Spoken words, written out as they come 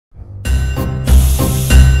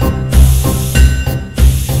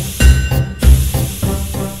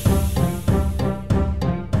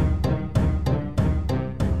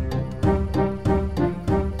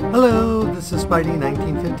Spidey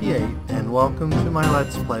 1958, and welcome to my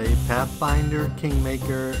Let's Play Pathfinder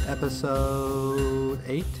Kingmaker Episode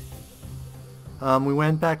 8. We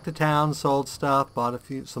went back to town, sold stuff, bought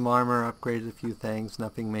some armor, upgraded a few things,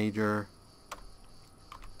 nothing major.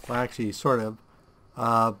 Well, actually, sort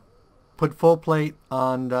of. Put full plate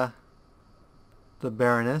on the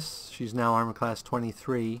Baroness. She's now armor class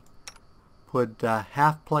 23. Put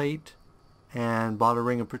half plate and bought a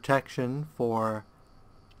ring of protection for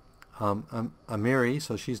Amiri,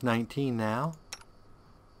 so she's 19 now.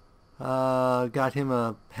 Got him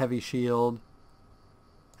a heavy shield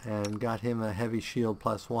and got him a heavy shield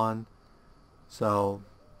 +1. So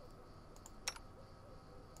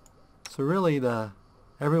really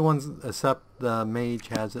everyone's except the mage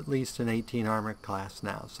has at least an 18 armor class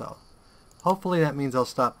now. So hopefully that means I'll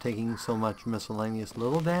stop taking so much miscellaneous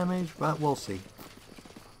little damage, but we'll see.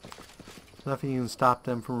 Nothing can stop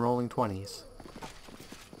them from rolling 20s.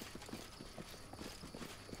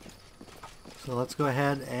 So let's go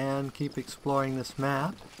ahead and keep exploring this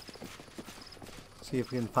map. See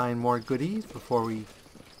if we can find more goodies before we...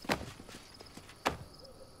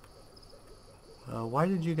 why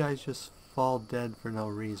did you guys just fall dead for no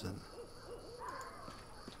reason?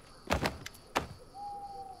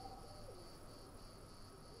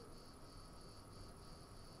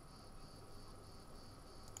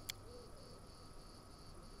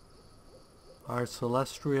 Our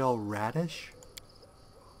celestial radish?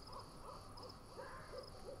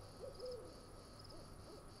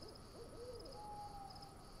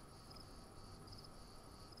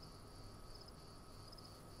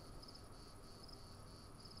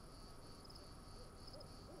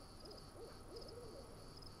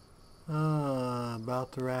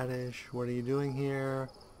 About the radish. What are you doing here?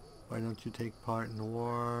 Why don't you take part in the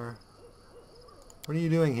war? What are you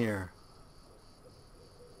doing here?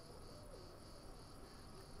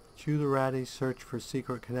 Chew the radish, search for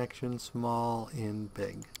secret connections, small in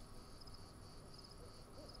big.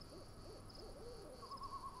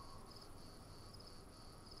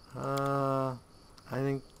 I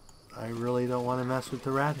think I really don't want to mess with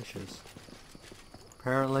the radishes.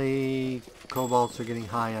 Apparently, kobolds are getting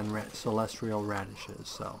high on celestial radishes,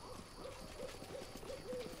 so...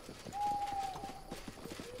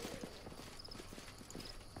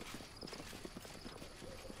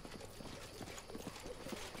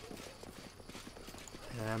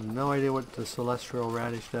 I have no idea what the celestial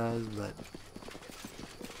radish does, but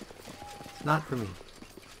it's not for me.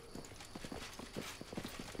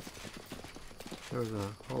 There's a...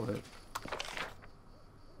 hold it.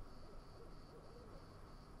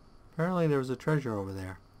 Apparently there was a treasure over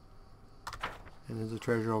there. And there's a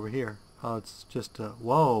treasure over here. Oh, it's just a...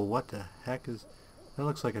 whoa, what the heck is... that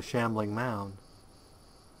looks like a shambling mound.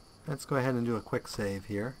 Let's go ahead and do a quick save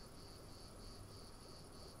here.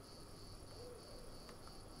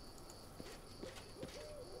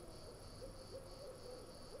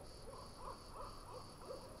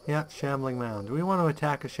 Yeah, shambling mound. Do we want to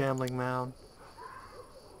attack a shambling mound?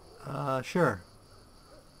 Sure.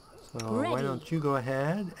 So why don't you go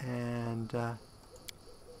ahead and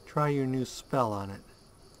try your new spell on it.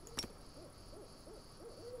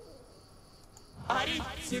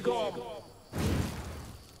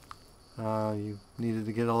 You needed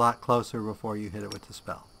to get a lot closer before you hit it with the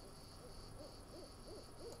spell.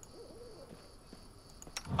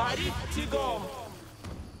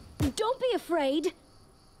 Don't be afraid.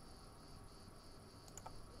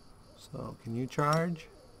 So can you charge?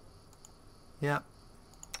 Yep.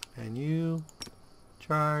 And you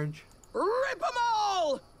charge. Rip 'em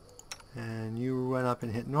all! And you run up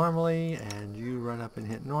and hit normally, and you run up and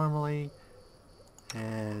hit normally,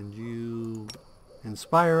 and you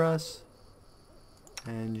inspire us,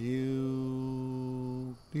 and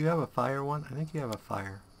you... do you have a fire one? I think you have a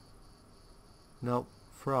fire. Nope.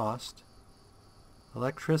 Frost.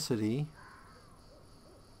 Electricity.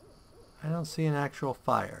 I don't see an actual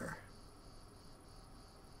fire.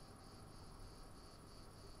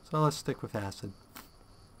 So let's stick with acid.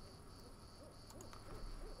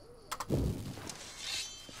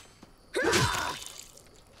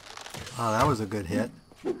 Oh, that was a good hit.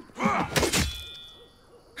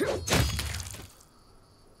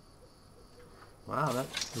 Wow, that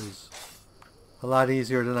was a lot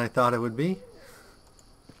easier than I thought it would be.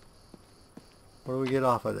 What do we get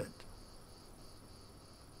off of it?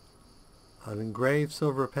 An engraved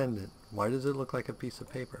silver pendant. Why does it look like a piece of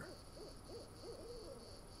paper?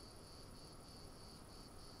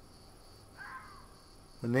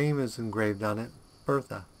 The name is engraved on it.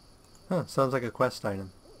 Bertha. Huh, sounds like a quest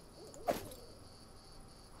item.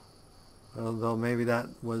 Although maybe that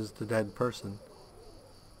was the dead person.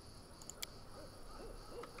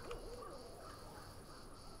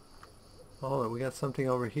 Oh, we got something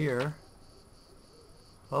over here.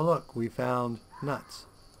 Oh look, we found nuts.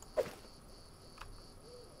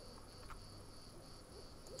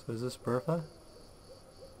 So is this Bertha?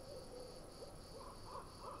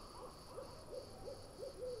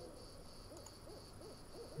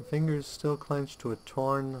 The fingers still clenched to a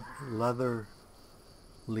torn leather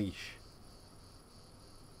leash.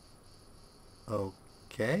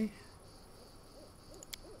 Okay.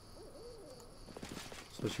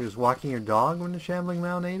 So she was walking her dog when the shambling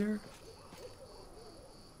mound ate her?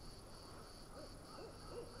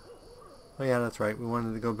 Oh yeah, that's right. We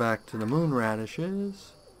wanted to go back to the moon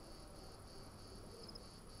radishes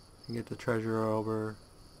and get the treasure over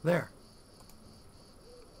there.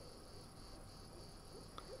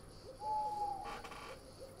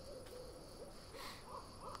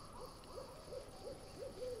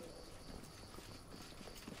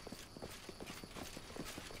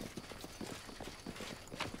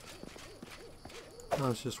 Oh,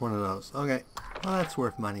 it's just one of those. Okay. Well, that's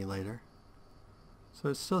worth money later. So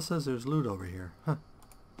it still says there's loot over here. Huh.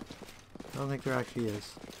 I don't think there actually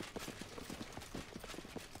is.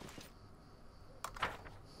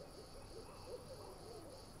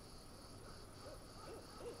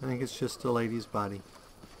 I think it's just a lady's body.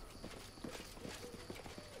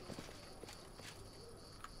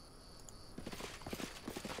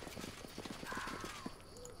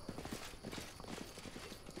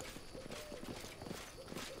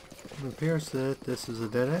 It appears that this is a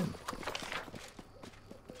dead end.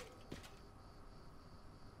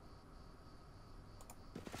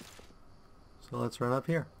 So let's run up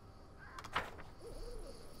here.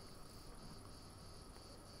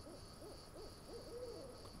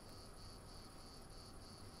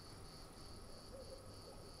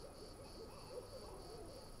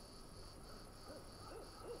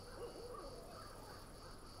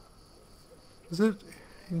 Is it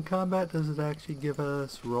in combat? Does it actually give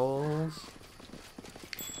us rolls?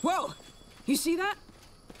 Whoa! You see that?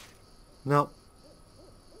 Nope.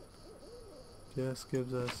 Just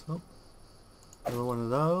gives us another one of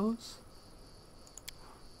those.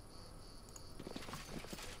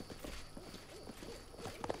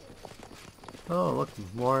 Oh, look,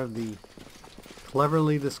 more of the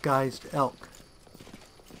cleverly disguised elk.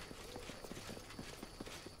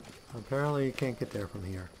 Apparently you can't get there from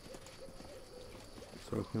here.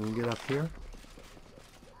 So can we get up here?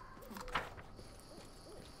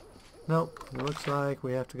 Nope. It looks like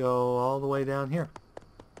we have to go all the way down here.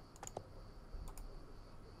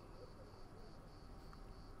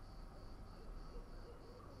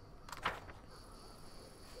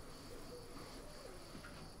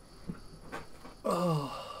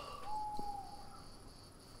 Oh.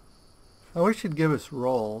 I wish it'd give us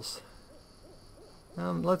rolls.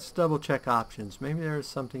 Let's double check options. Maybe there's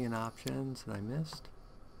something in options that I missed.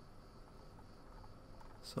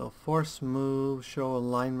 So force move, show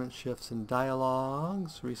alignment shifts and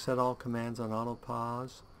dialogues, reset all commands on auto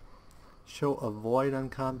pause, show avoid on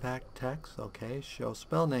compact text, okay, show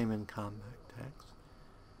spell name in compact text,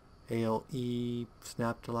 ALE,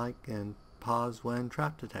 snap to like, and pause when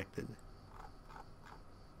trap detected.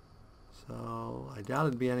 So I doubt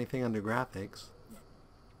it'd be anything under graphics.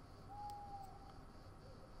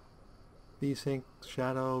 VSync,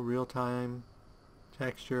 shadow, real time,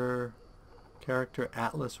 texture, character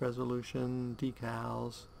atlas resolution,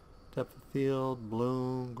 decals, depth of field,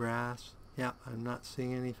 bloom, grass. Yeah, I'm not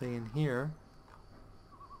seeing anything in here.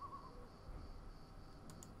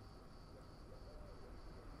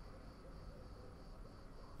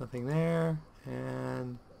 Nothing there.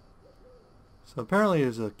 And so apparently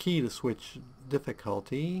there's a key to switch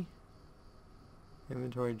difficulty.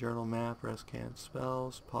 Inventory, journal, map, rest can't,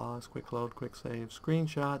 spells, pause, quick load, quick save,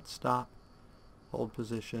 screenshot, stop, hold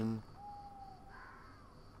position.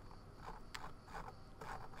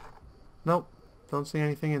 Nope, don't see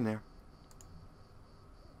anything in there.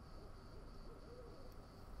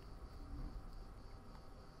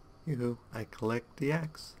 Yoo-hoo, I collect the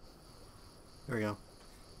X. There we go.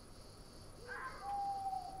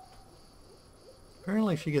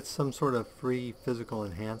 Apparently she gets some sort of free physical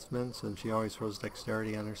enhancements and she always throws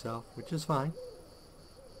dexterity on herself, which is fine.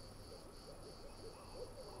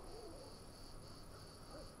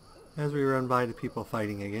 As we run by the people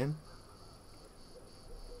fighting again.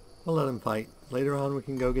 We'll let them fight. Later on we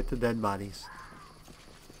can go get the dead bodies.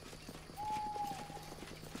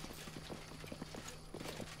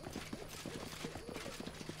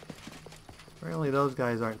 Apparently those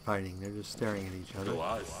guys aren't fighting, they're just staring at each other.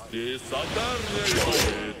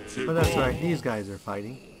 But that's right, these guys are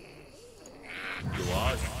fighting.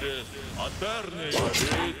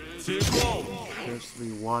 There's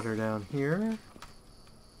the water down here.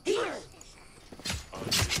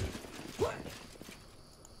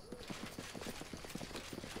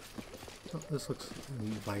 This looks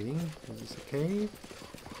inviting. Is this a cave?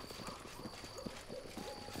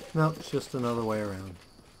 No, it's just another way around.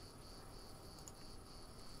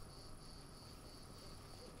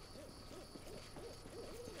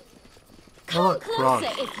 Come Oh look, closer frogs.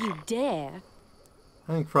 if you dare.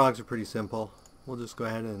 I think frogs are pretty simple. We'll just go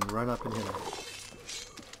ahead and run up and hit them.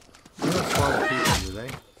 They don't swallow people, do they?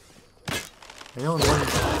 I know in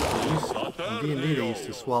D&D they used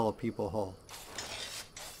to swallow people whole.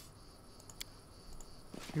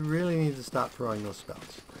 You really need to stop throwing those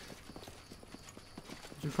spells.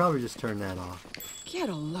 You should probably just turn that off. Get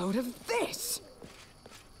a load of this!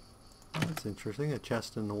 Oh, that's interesting. A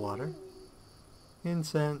chest in the water.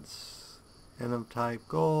 Incense. Enum type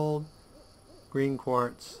gold. Green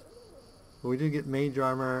quartz. But we did get mage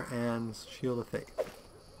armor and shield of faith.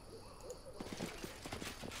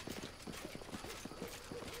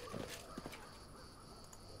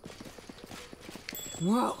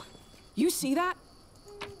 Whoa! You see that?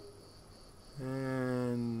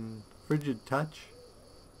 And frigid touch.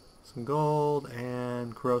 Some gold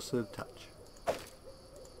and corrosive touch.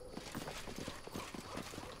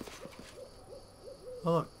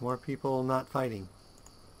 Oh look, more people not fighting.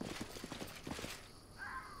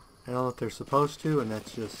 I don't know if they're supposed to, and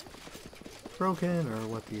that's just broken, or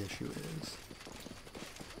what the issue is.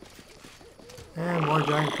 And more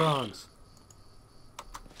giant frogs.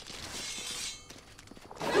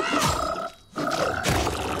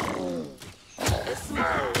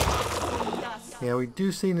 Yeah, we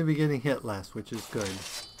do seem to be getting hit less, which is good.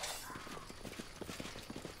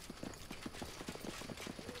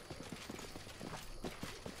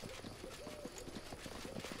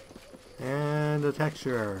 And a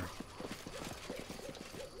texture.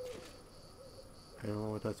 I don't know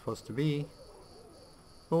what that's supposed to be.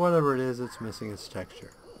 But whatever it is, it's missing its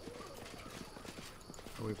texture.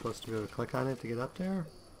 Are we supposed to be able to click on it to get up there?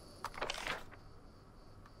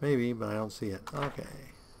 Maybe, but I don't see it. Okay.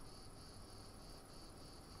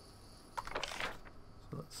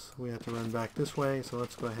 So we have to run back this way, so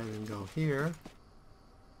let's go ahead and go here.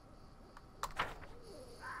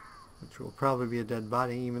 Which will probably be a dead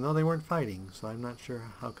body, even though they weren't fighting, so I'm not sure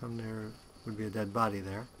how come there would be a dead body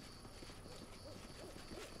there.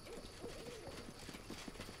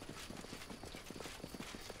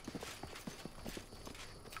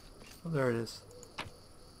 Oh, there it is.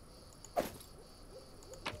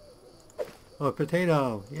 Oh, a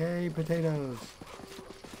potato! Yay, potatoes!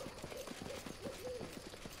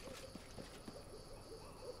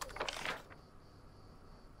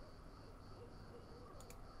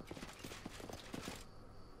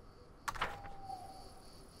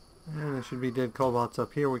 And there should be dead cobalts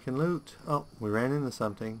up here we can loot. Oh, we ran into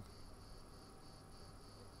something.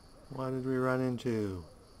 What did we run into?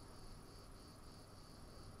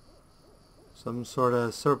 Some sort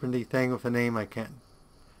of serpenty thing with a name I can't...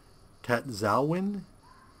 Tetzalwyn?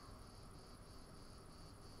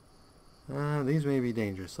 These may be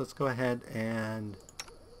dangerous. Let's go ahead and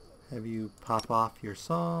have you pop off your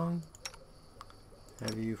song.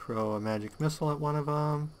 Have you throw a magic missile at one of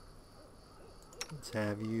them. Let's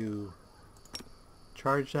have you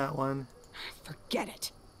charge that one. Forget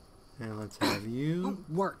it. And let's have you Won't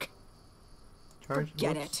work. charge.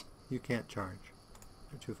 Forget Whoops. it. You can't charge.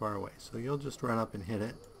 You're too far away. So you'll just run up and hit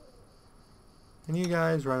it. And you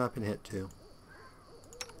guys run up and hit too.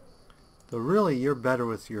 So really, you're better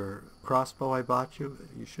with your crossbow I bought you.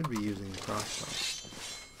 You should be using the crossbow.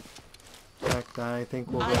 In fact, I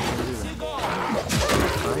think we'll go ahead and do that.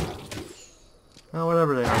 Right? Well,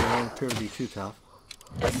 whatever they are, they don't appear to be too tough.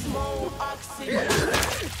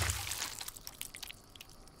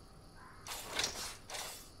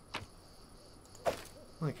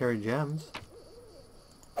 I carry gems.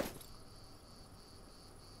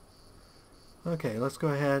 Okay, let's go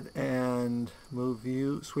ahead and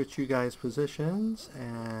switch you guys positions,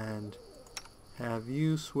 and have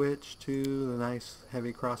you switch to the nice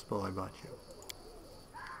heavy crossbow I bought you.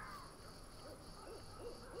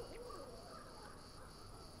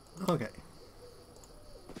 Okay.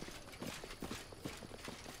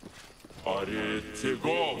 I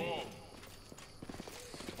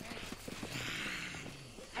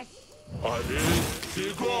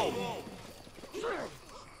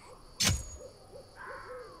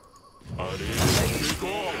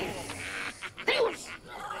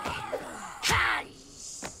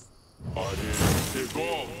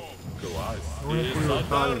wonder if we were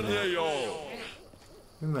caught in there.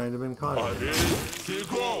 We might have been caught in there.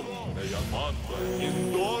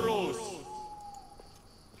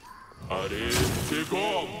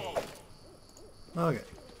 Okay.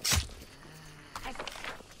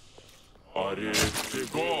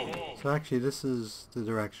 So actually this is the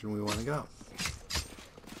direction we want to go.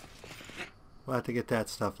 We'll have to get that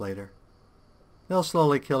stuff later. They'll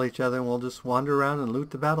slowly kill each other and we'll just wander around and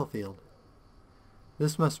loot the battlefield.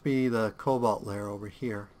 This must be the cobalt lair over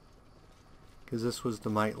here, because this was the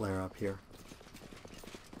mite lair up here.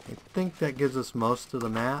 I think that gives us most of the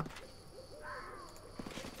map.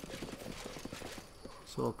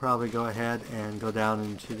 So we'll probably go ahead and go down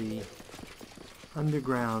into the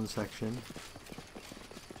underground section.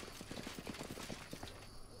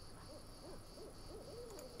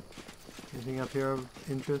 Anything up here of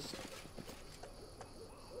interest?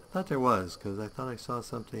 I thought there was, because I thought I saw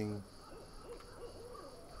something.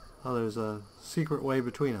 Oh, there's a secret way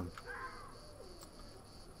between them.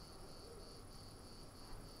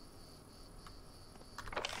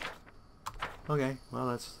 Okay, well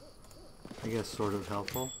that's, I guess, sort of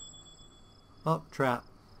helpful. Oh, trap.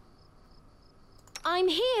 I'm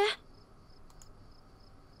here.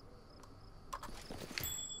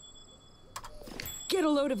 Get a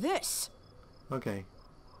load of this. Okay,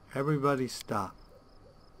 everybody stop.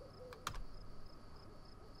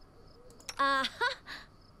 Uh-huh.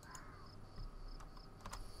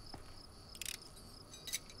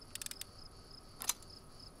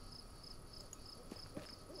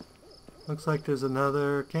 Looks like there's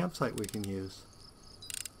another campsite we can use.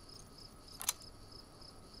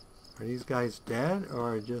 Are these guys dead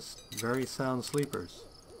or just very sound sleepers?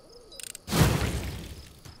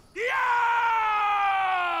 Yeah!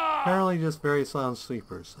 Apparently just very sound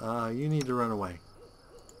sleepers. You need to run away.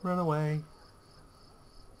 Run away.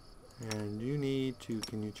 And you need to,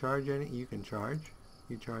 can you charge any? You can charge.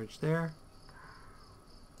 You charge there.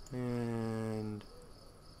 And it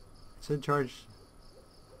said charge.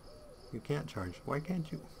 You can't charge. Why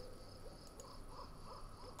can't you?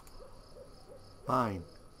 Fine.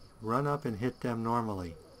 Run up and hit them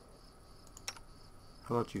normally.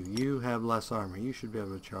 How about you? You have less armor. You should be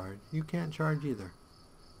able to charge. You can't charge either.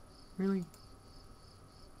 Really?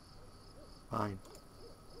 Fine.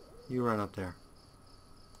 You run up there.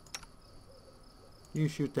 You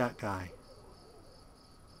shoot that guy.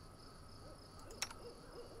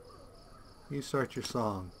 You start your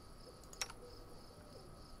song.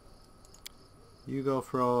 You go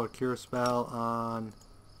throw a cure spell on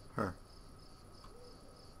her.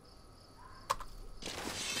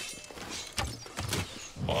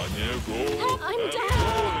 I'm down.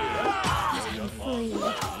 I'm free.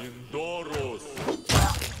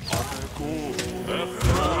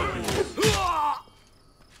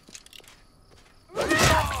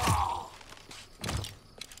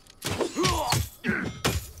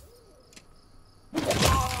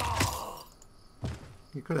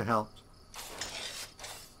 You could have helped.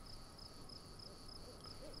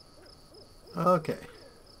 Okay.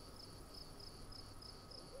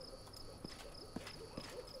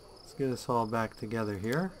 Let's get us all back together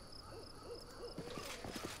here.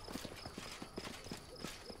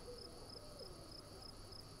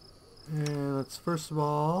 And let's first of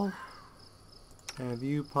all have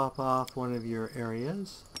you pop off one of your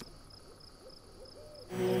areas.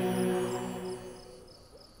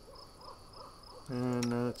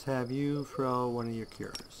 And let's have you throw one of your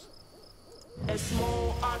cures.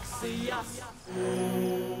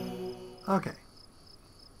 Okay.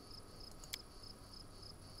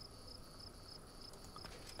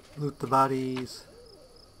 Loot the bodies.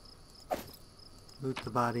 Loot the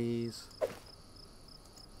bodies.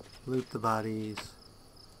 Loot the bodies.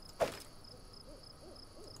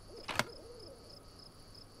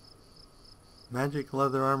 Magic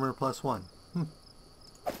leather armor +1.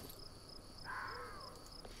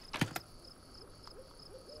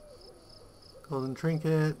 Golden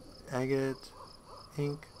trinket, agate,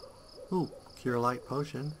 ink. Ooh, cure light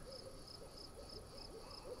potion.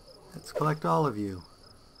 Let's collect all of you.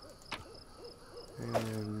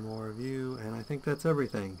 And more of you, and I think that's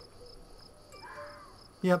everything.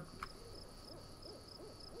 Yep.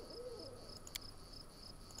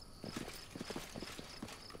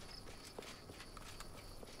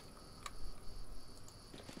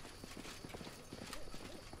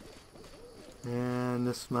 And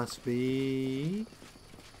this must be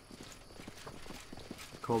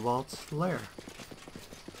Cobalt's lair.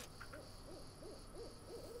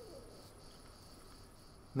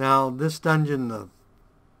 Now this dungeon, the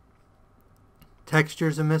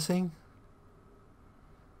textures are missing.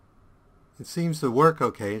 It seems to work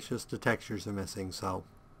okay, it's just the textures are missing, so.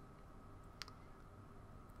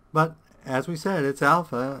 But as we said, it's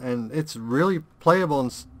alpha and it's really playable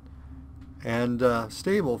and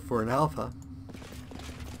stable for an alpha.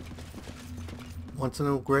 Once in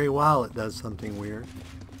a great while it does something weird.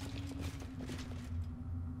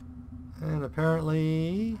 And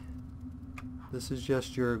apparently this is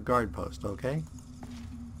just your guard post, okay?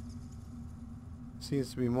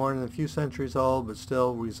 Seems to be more than a few centuries old, but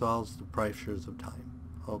still resolves the pressures of time.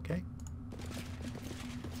 Okay.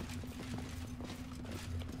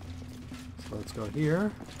 So let's go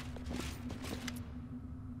here.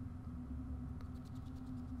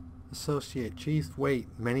 Associate. Chief, wait.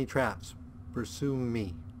 Many traps. Pursue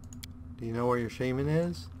me. Do you know where your shaman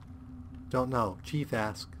is? Don't know. Chief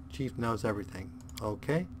asks. Chief knows everything.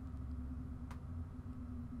 Okay.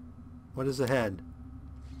 What is ahead?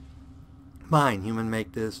 Mine. Human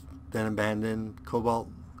make this, then abandon. Cobalt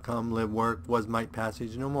come, live, work. Was might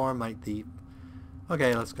passage. No more. Might thief.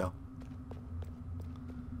 Okay, let's go.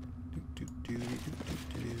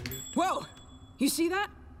 Whoa! You see that?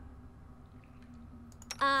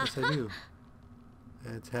 Yes, I do.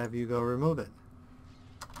 Let's have you go remove it.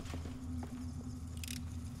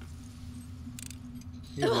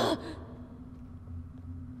 You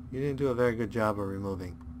didn't do a very good job of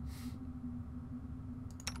removing.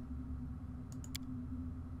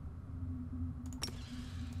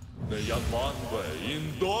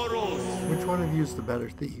 Which one of you is the better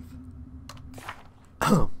thief?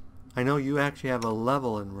 I know you actually have a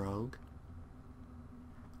level in Rogue.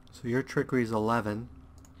 So your trickery is 11.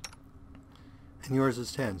 And yours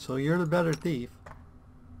is 10. So you're the better thief.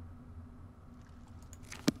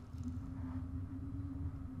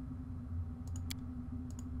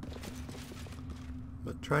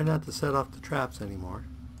 But try not to set off the traps anymore.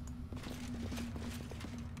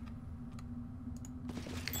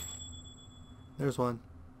 There's one.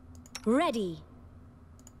 Ready.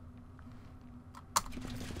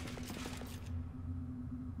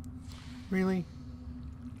 Really?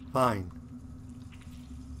 Fine.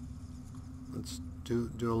 Let's do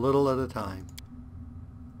a little at a time.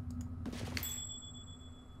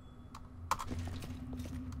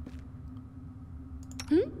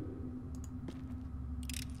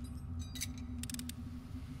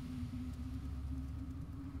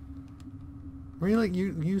 Really?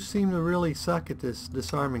 You seem to really suck at this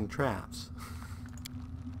disarming traps.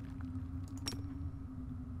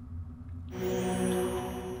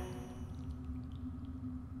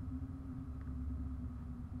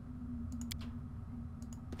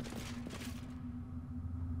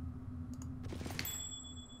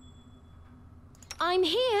 I'm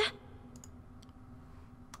here.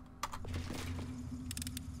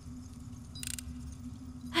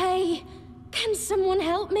 Hey, can someone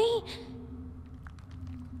help me?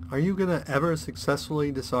 Are you gonna ever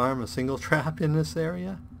successfully disarm a single trap in this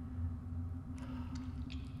area?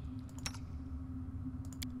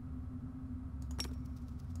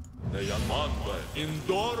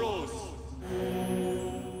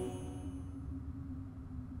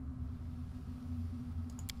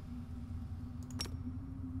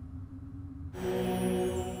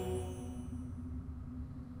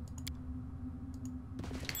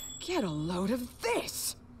 Get a load of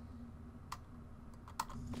this!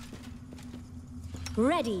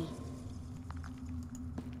 Ready.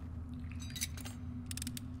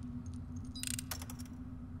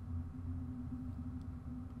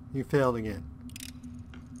 You failed again.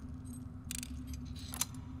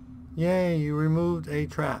 Yay, you removed a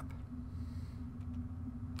trap.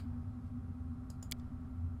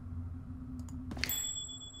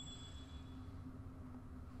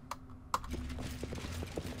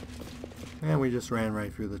 And we just ran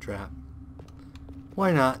right through the trap.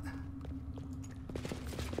 Why not?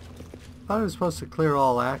 I thought it was supposed to clear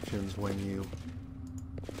all actions when you...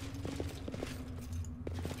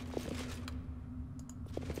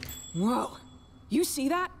 Whoa! You see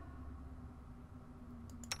that?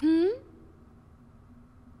 Hmm?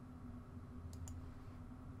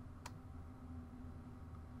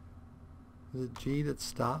 Is it G that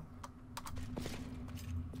stopped?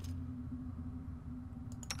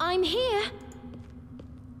 I'm here.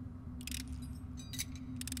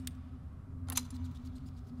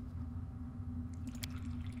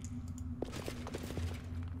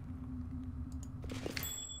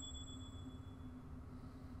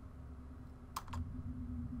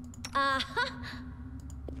 Aha!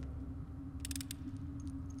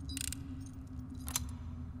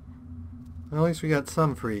 Well, at least we got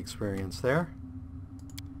some free experience there.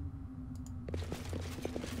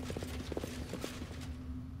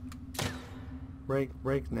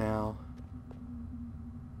 Break now.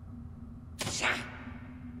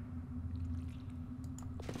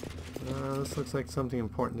 This looks like something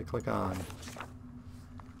important to click on.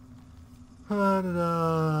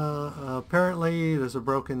 Apparently there's a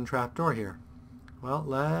broken trapdoor here. Well,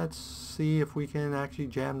 let's see if we can actually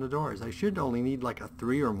jam the doors. I should only need like a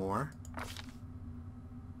 3 or more.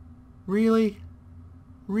 Really?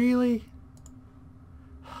 Really?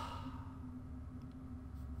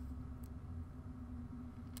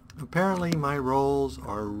 Apparently my rolls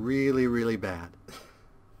are really, really bad.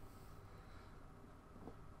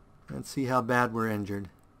 Let's see how bad we're injured.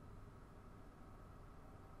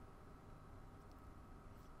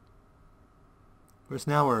 Of course,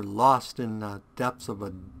 now we're lost in the depths of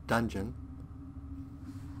a dungeon.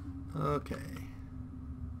 Okay.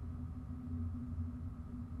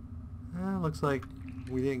 Looks like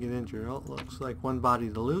we didn't get injured. Oh, looks like one body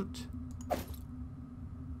to loot.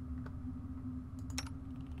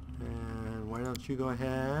 And why don't you go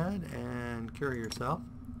ahead and cure yourself?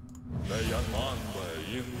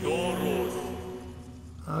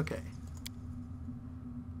 Okay.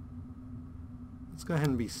 Let's go ahead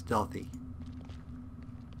and be stealthy.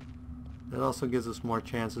 That also gives us more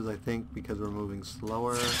chances, I think, because we're moving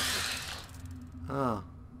slower. Oh,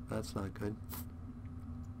 that's not good.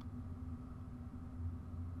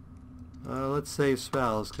 Let's save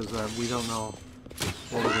spells, because we don't know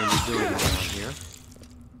what we're going to be doing around here.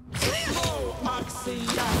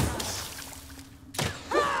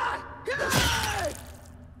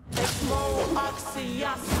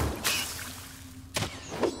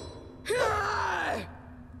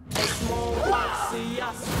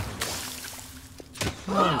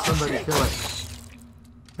 Come on, somebody kill it.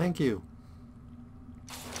 Thank you.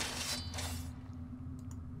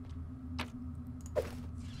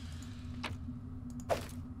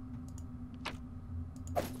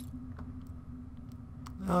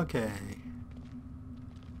 Okay.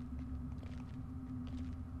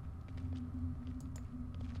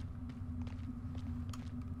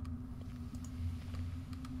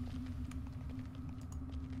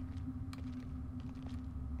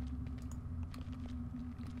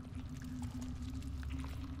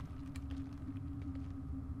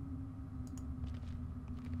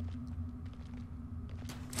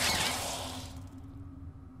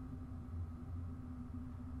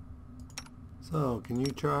 So, can you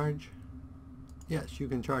charge? Yes, you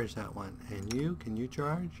can charge that one. And you, can you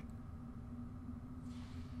charge?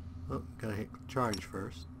 Oh, gotta hit charge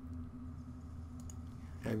first.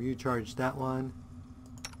 Have you charged that one?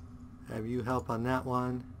 Have you help on that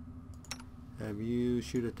one? Have you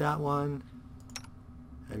shoot at that one?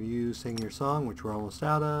 Have you sing your song, which we're almost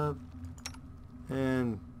out of?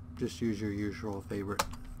 And just use your usual favorite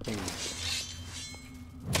thing.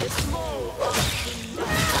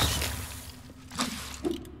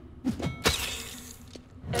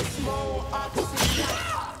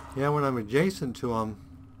 Yeah, when I'm adjacent to them,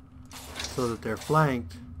 so that they're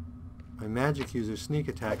flanked, my magic user sneak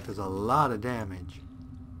attack does a lot of damage.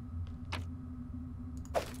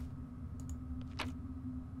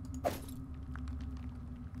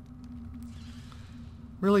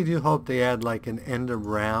 Really do hope they add like an end of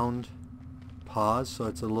round pause, so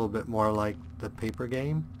it's a little bit more like the paper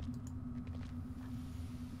game.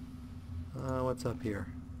 What's up here?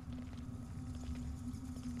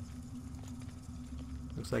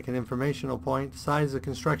 Looks like an informational point. The size of the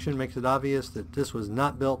construction makes it obvious that this was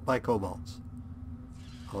not built by kobolds.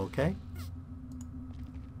 Okay.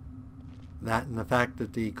 That and the fact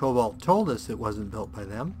that the kobold told us it wasn't built by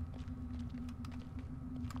them.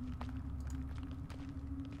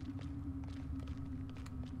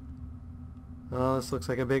 Oh, this looks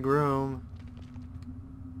like a big room.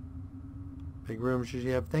 Big rooms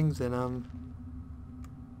usually have things in them.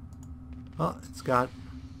 Oh, it's got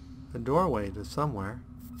a doorway to somewhere.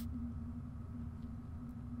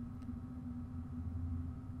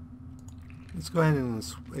 Let's go ahead and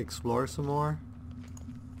explore some more.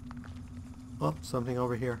 Oh, something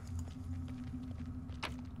over here.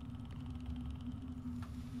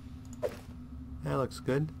 That looks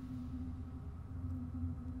good.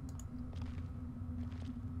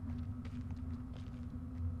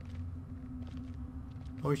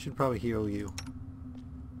 Oh, we should probably heal you.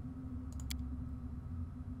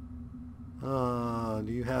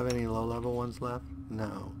 Do you have any low-level ones left?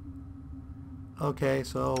 No. Okay,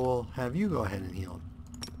 so we'll have you go ahead and heal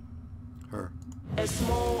her.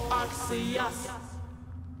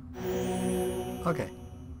 Okay.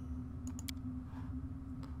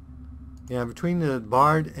 Yeah, between the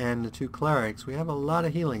bard and the two clerics, we have a lot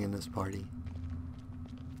of healing in this party.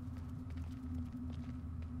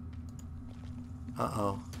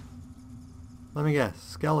 Uh-oh. Let me guess.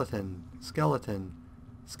 Skeleton. Skeleton.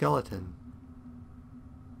 Skeleton.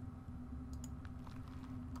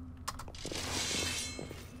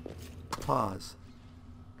 Pause.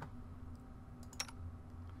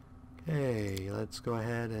 Okay, let's go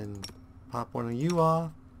ahead and pop one of you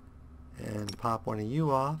off. And pop one of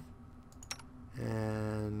you off.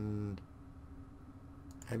 And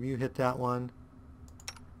have you hit that one?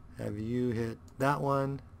 Have you hit that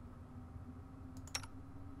one?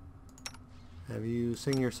 have you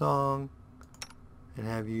sing your song, and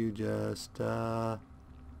have you just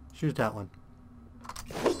shoot that one.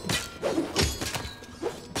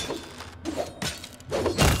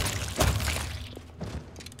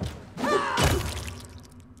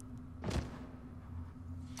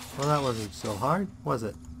 Well, that wasn't so hard, was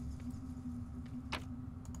it?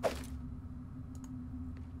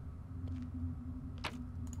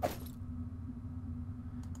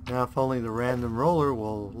 Now, if only the random roller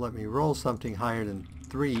will let me roll something higher than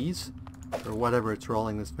 3s, or whatever it's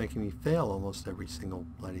rolling that's making me fail almost every single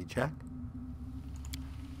bloody check.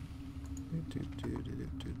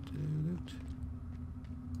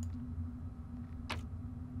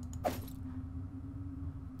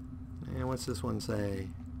 And what's this one say?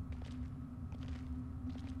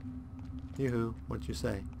 Yoo-hoo, what'd you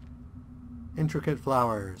say? Intricate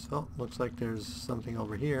flowers. Oh, looks like there's something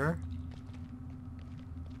over here.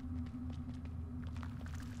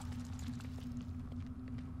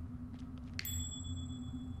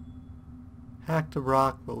 Hacked of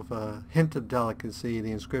rock, but with a hint of delicacy.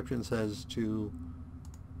 The inscription says to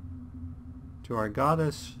our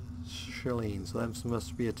goddess Shalene. So that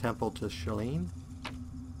must be a temple to Shalene.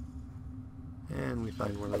 And we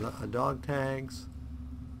find one of the dog tags.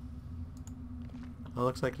 Well,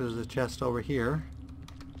 looks like there's a chest over here.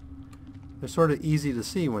 They're sort of easy to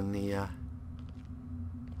see when the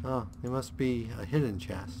oh, they must be a hidden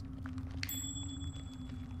chest.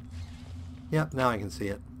 Yep, now I can see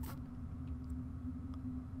it.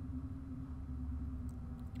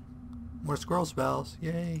 More scroll spells,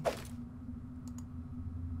 yay!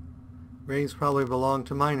 Rings probably belong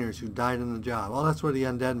to miners who died in the job. Well, that's where the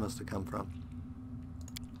undead must have come from.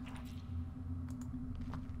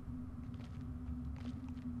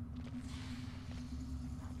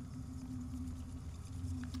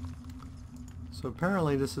 So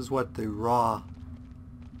apparently this is what the raw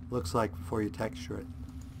looks like before you texture it.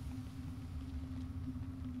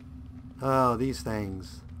 Oh, these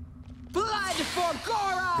things. Blood for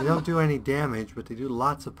Goron! They don't do any damage, but they do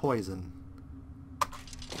lots of poison.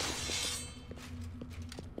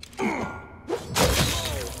 Okay,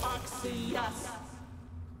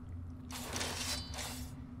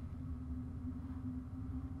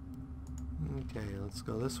 let's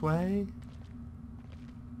go this way.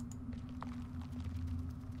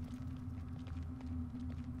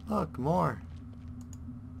 Look, more.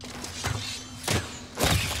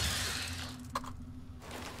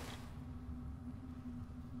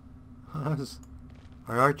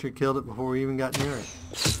 Our archer killed it before we even got near it.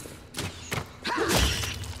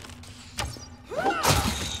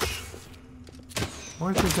 I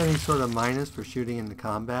wonder if there's any sort of minus for shooting into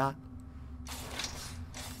combat.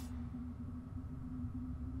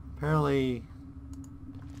 Apparently,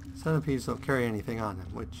 centipedes don't carry anything on them,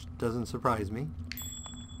 which doesn't surprise me.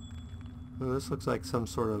 Ooh, this looks like some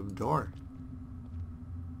sort of door.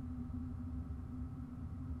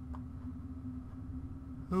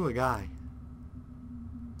 Ooh, a guy.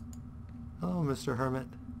 Hello, Mr. Hermit.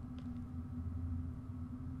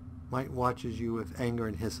 Might watches you with anger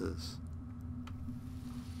and hisses.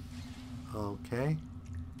 Okay.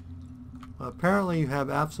 Well, apparently you have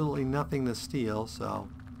absolutely nothing to steal, so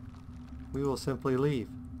we will simply leave.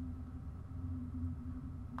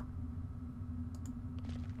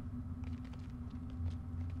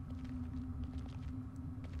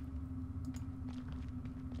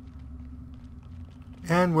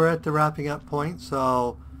 And we're at the wrapping up point,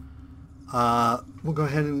 so we'll go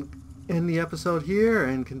ahead and end the episode here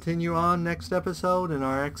and continue on next episode in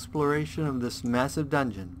our exploration of this massive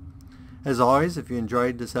dungeon. As always, if you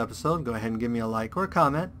enjoyed this episode, go ahead and give me a like or a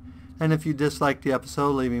comment. And if you disliked the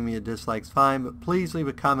episode, leaving me a dislike's fine, but please leave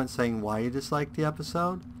a comment saying why you disliked the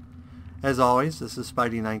episode. As always, this is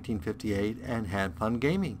Spidey1958, and had fun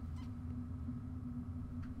gaming.